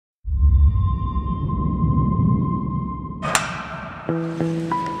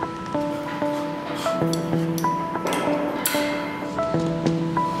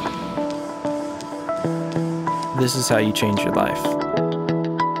This is how you change your life.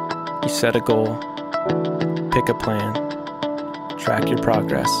 You set a goal, pick a plan, track your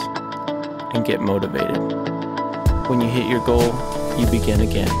progress, and get motivated. When you hit your goal, you begin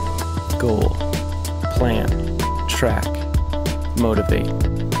again. Goal, plan, track, motivate.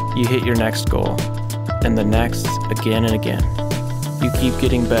 You hit your next goal, and the next, again and again. You keep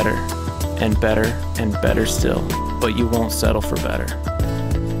getting better, and better, and better still, but you won't settle for better.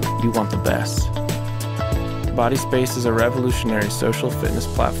 You want the best. Body Space is a revolutionary social fitness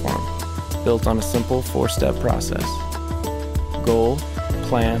platform built on a simple 4-step process. Goal,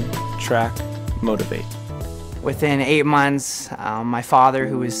 plan, track, motivate. Within 8 months, my father,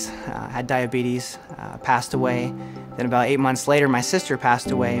 who had diabetes, passed away. Then about 8 months later, my sister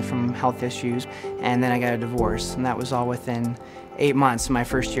passed away from health issues, and then I got a divorce, and that was all within 8 months of my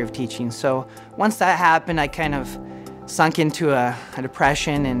first year of teaching. So once that happened, I kind of sunk into a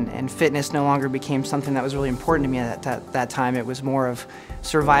depression, and fitness no longer became something that was really important to me at that time. It was more of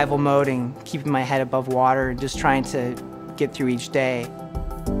survival mode and keeping my head above water and just trying to get through each day.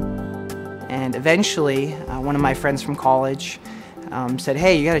 And eventually, one of my friends from college said,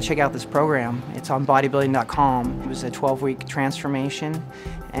 hey, you gotta check out this program. It's on bodybuilding.com. It was a 12-week transformation,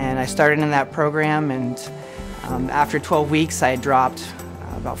 and I started in that program, and after 12 weeks, I had dropped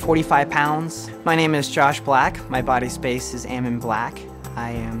about 45 pounds. My name is Josh Black. My body space is Am in Black.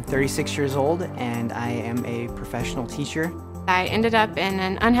 I am 36 years old, and I am a professional teacher. I ended up in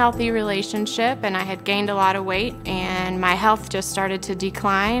an unhealthy relationship, and I had gained a lot of weight, and my health just started to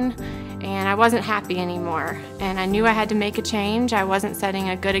decline, and I wasn't happy anymore. And I knew I had to make a change. I wasn't setting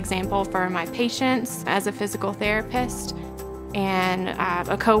a good example for my patients as a physical therapist. And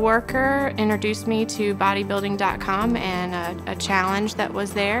a coworker introduced me to bodybuilding.com and a challenge that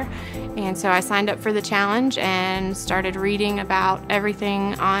was there. And so I signed up for the challenge and started reading about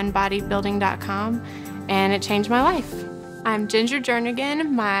everything on bodybuilding.com, and it changed my life. I'm Ginger Jernigan.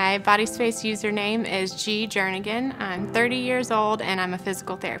 My body space username is G Jernigan. I'm 30 years old, and I'm a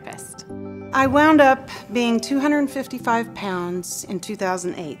physical therapist. I wound up being 255 pounds in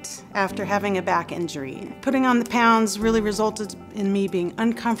 2008 after having a back injury. Putting on the pounds really resulted in me being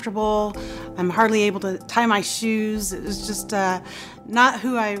uncomfortable. I'm hardly able to tie my shoes. It was just not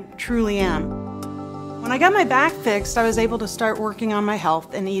who I truly am. When I got my back fixed, I was able to start working on my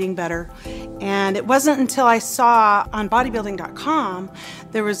health and eating better. And it wasn't until I saw on bodybuilding.com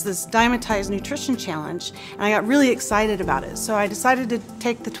there was this diamondized nutrition challenge, and I got really excited about it. So I decided to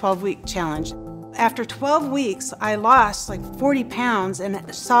take the 12-week challenge. After 12 weeks, I lost like 40 pounds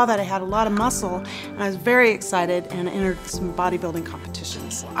and saw that I had a lot of muscle, and I was very excited and entered some bodybuilding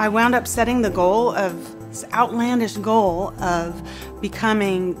competitions. I wound up setting the goal of this outlandish goal of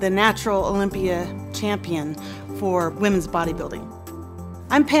becoming the natural Olympia champion for women's bodybuilding.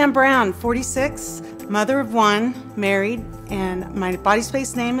 I'm Pam Brown, 46, mother of 1, married, and my body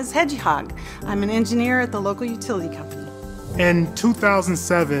space name is Hedgehog. I'm an engineer at the local utility company. In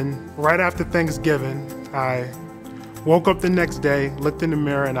 2007, right after Thanksgiving, I woke up the next day, looked in the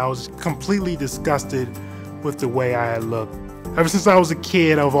mirror, and I was completely disgusted with the way I had looked. Ever since I was a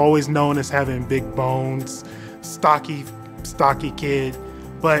kid, I've always known as having big bones, stocky kid.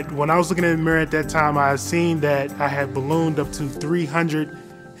 But when I was looking in the mirror at that time, I had seen that I had ballooned up to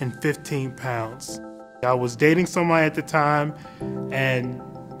 315 pounds. I was dating someone at the time, and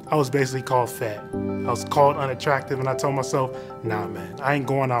I was basically called fat. I was called unattractive, and I told myself, nah man, I ain't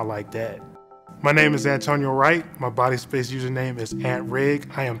going out like that. My name is Antonio Wright. My body space username is AntRig.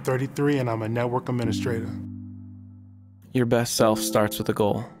 I am 33, and I'm a network administrator. Your best self starts with a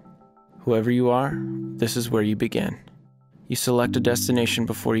goal. Whoever you are, this is where you begin. You select a destination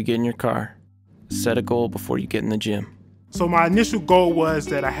before you get in your car. Set a goal before you get in the gym. So my initial goal was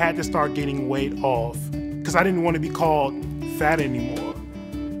that I had to start getting weight off because I didn't want to be called fat anymore.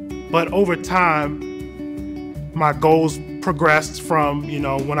 But over time, my goals progressed from,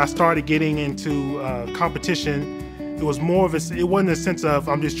 when I started getting into competition, it was more of it wasn't a sense of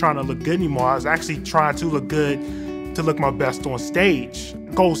I'm just trying to look good anymore. I was actually trying to look good to look my best on stage.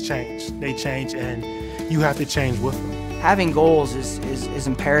 Goals change, they change, and you have to change with them. Having goals is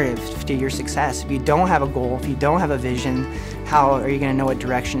imperative to your success. If you don't have a goal, if you don't have a vision, how are you going to know what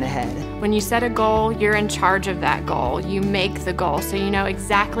direction to head? When you set a goal, you're in charge of that goal. You make the goal, so you know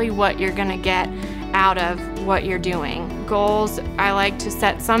exactly what you're going to get out of what you're doing. Goals, I like to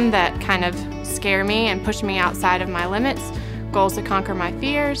set some that kind of scare me and push me outside of my limits. Goals to conquer my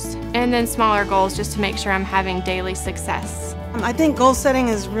fears, and then smaller goals just to make sure I'm having daily success. I think goal setting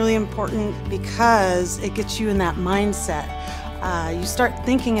is really important because it gets you in that mindset You start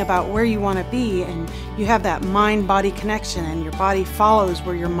thinking about where you want to be, and you have that mind-body connection, and your body follows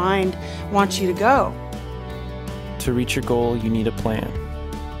where your mind wants you to go. To reach your goal, you need a plan.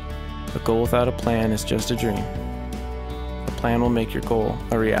 A goal without a plan is just a dream. A plan will make your goal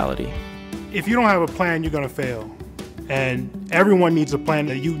a reality. If you don't have a plan, you're going to fail. And everyone needs a plan.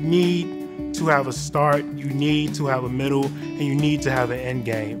 That you need to have a start, you need to have a middle, and you need to have an end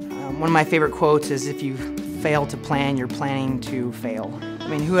game. One of my favorite quotes is, if you fail to plan, you're planning to fail. I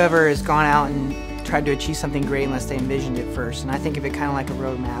mean, whoever has gone out and tried to achieve something great unless they envisioned it first. And I think of it kind of like a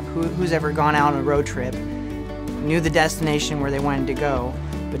road map. Who's ever gone out on a road trip, knew the destination where they wanted to go,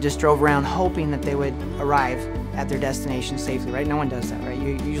 but just drove around hoping that they would arrive at their destination safely, right? No one does that, right?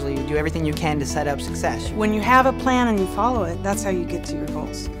 You usually do everything you can to set up success. When you have a plan and you follow it, that's how you get to your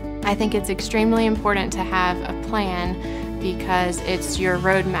goals. I think it's extremely important to have a plan because it's your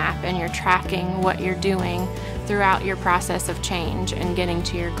roadmap and you're tracking what you're doing throughout your process of change and getting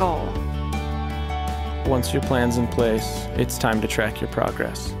to your goal. Once your plan's in place, it's time to track your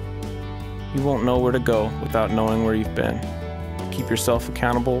progress. You won't know where to go without knowing where you've been. Keep yourself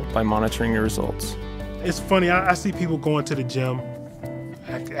accountable by monitoring your results. It's funny, I see people going to the gym,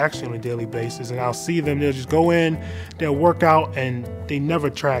 actually on a daily basis, and I'll see them, they'll just go in, they'll work out, and they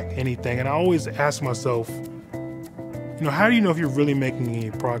never track anything. And I always ask myself, how do you know if you're really making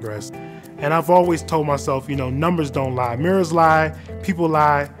any progress? And I've always told myself, numbers don't lie. Mirrors lie, people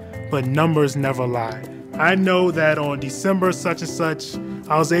lie, but numbers never lie. I know that on December such and such,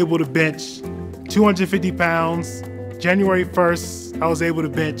 I was able to bench 250 pounds. January 1st, I was able to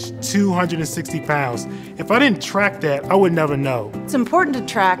bench 260 pounds. If I didn't track that, I would never know. It's important to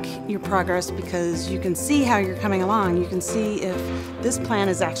track your progress because you can see how you're coming along. You can see if this plan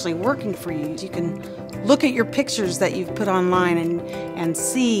is actually working for you. You can look at your pictures that you've put online and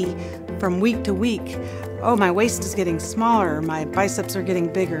see from week to week, oh, my waist is getting smaller, my biceps are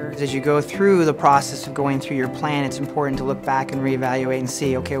getting bigger. As you go through the process of going through your plan, it's important to look back and reevaluate and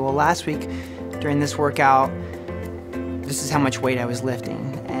see, okay, well, last week during this workout, this is how much weight I was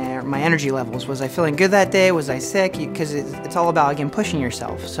lifting. And my energy levels, was I feeling good that day? Was I sick? Because it's all about, again, pushing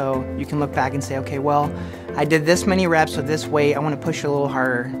yourself. So you can look back and say, okay, well, I did this many reps with this weight. I want to push it a little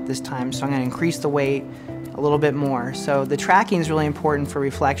harder this time. So I'm going to increase the weight a little bit more. So the tracking is really important for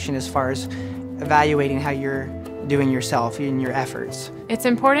reflection as far as evaluating how you're doing yourself and your efforts. It's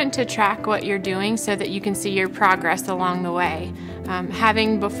important to track what you're doing so that you can see your progress along the way.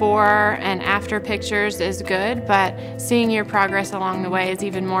 Having before and after pictures is good, but seeing your progress along the way is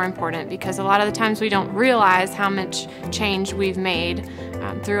even more important because a lot of the times we don't realize how much change we've made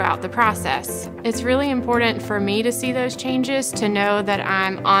throughout the process. It's really important for me to see those changes, to know that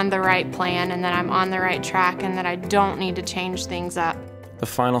I'm on the right plan and that I'm on the right track and that I don't need to change things up. The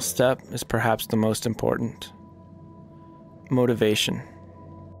final step is perhaps the most important. Motivation.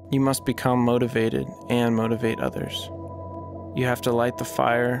 You must become motivated and motivate others. You have to light the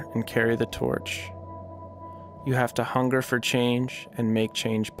fire and carry the torch. You have to hunger for change and make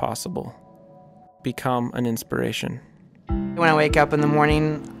change possible. Become an inspiration. When I wake up in the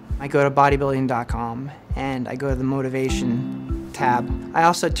morning, I go to bodybuilding.com and I go to the motivation tab. I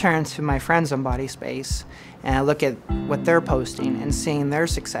also turn to my friends on Body Space and I look at what they're posting and seeing their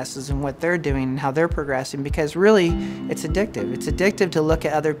successes and what they're doing and how they're progressing, because really it's addictive. It's addictive to look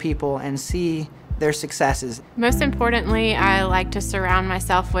at other people and see their successes. Most importantly, I like to surround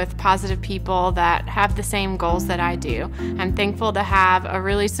myself with positive people that have the same goals that I do. I'm thankful to have a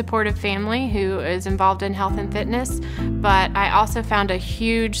really supportive family who is involved in health and fitness, but I also found a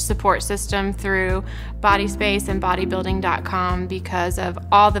huge support system through Body Space and bodybuilding.com because of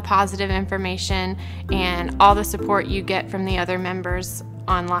all the positive information and all the support you get from the other members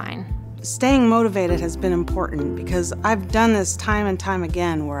online. Staying motivated has been important because I've done this time and time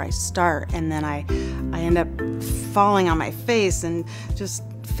again where I start and then I end up falling on my face and just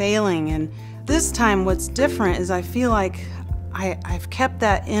failing. And this time what's different is I feel like I've kept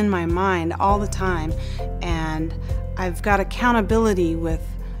that in my mind all the time, and I've got accountability with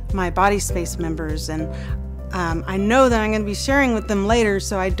my Body Space members, and I know that I'm going to be sharing with them later,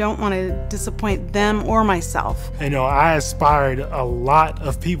 so I don't want to disappoint them or myself. I inspired a lot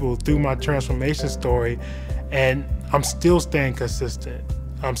of people through my transformation story, and I'm still staying consistent.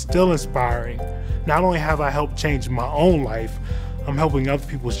 I'm still inspiring. Not only have I helped change my own life, I'm helping other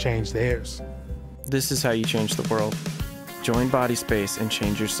people change theirs. This is how you change the world. Join Body Space and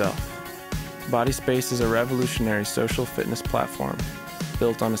change yourself. Body Space is a revolutionary social fitness platform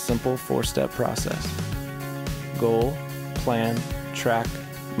built on a simple 4-step process. Goal, plan, track,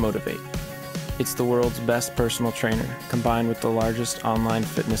 motivate. It's the world's best personal trainer combined with the largest online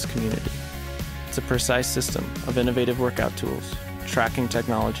fitness community. It's a precise system of innovative workout tools, tracking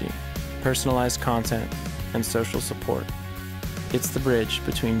technology, personalized content, and social support. It's the bridge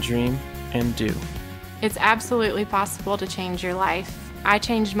between dream and do. It's absolutely possible to change your life. I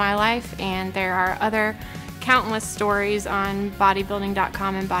changed my life, and there are other countless stories on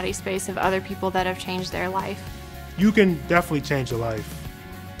bodybuilding.com and BodySpace of other people that have changed their life. You can definitely change your life.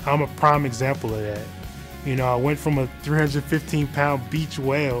 I'm a prime example of that. You know, I went from a 315-pound beach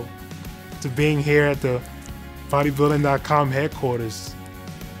whale to being here at the bodybuilding.com headquarters.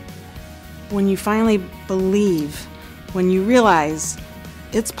 When you finally believe, when you realize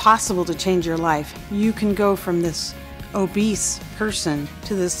it's possible to change your life, you can go from this obese person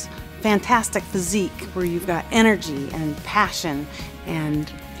to this fantastic physique where you've got energy and passion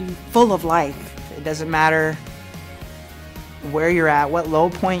and you're full of life. It doesn't matter where you're at, what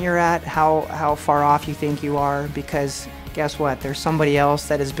low point you're at, how far off you think you are, because guess what? There's somebody else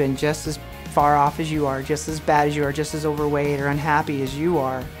that has been just as far off as you are, just as bad as you are, just as overweight or unhappy as you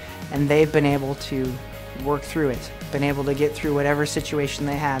are, and they've been able to work through it, been able to get through whatever situation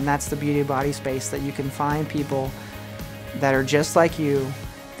they had. And that's the beauty of BodySpace, that you can find people that are just like you,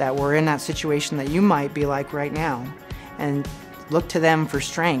 that were in that situation that you might be like right now, and look to them for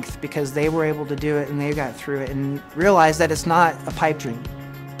strength because they were able to do it and they got through it, and realize that it's not a pipe dream.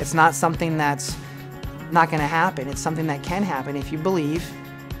 It's not something that's not going to happen. It's something that can happen if you believe,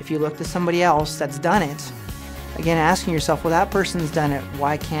 if you look to somebody else that's done it. Again, asking yourself, well, that person's done it,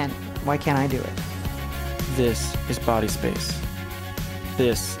 why can't I do it? This is BodySpace.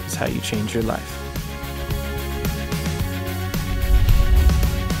 This is how you change your life.